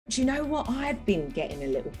do you know what I've been getting a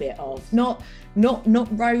little bit of? Not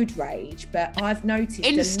road rage, but I've noticed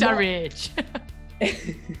Insta rage.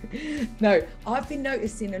 No, I've been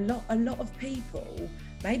noticing a lot of people,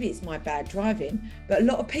 maybe it's my bad driving, but a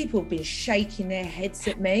lot of people have been shaking their heads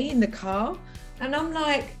at me in the car. And I'm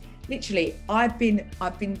like, literally, I've been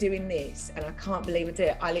doing this and I can't believe I do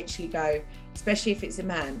it. I literally go, especially if it's a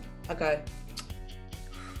man, I go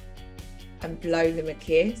and blow them a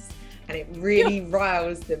kiss, and it really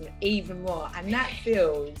riles them even more. And that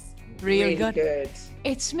feels really good.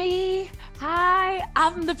 It's me. Hi,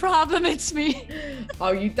 I'm the problem. It's me.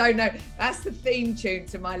 Oh, you don't know. That's the theme tune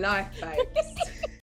to my life, babes.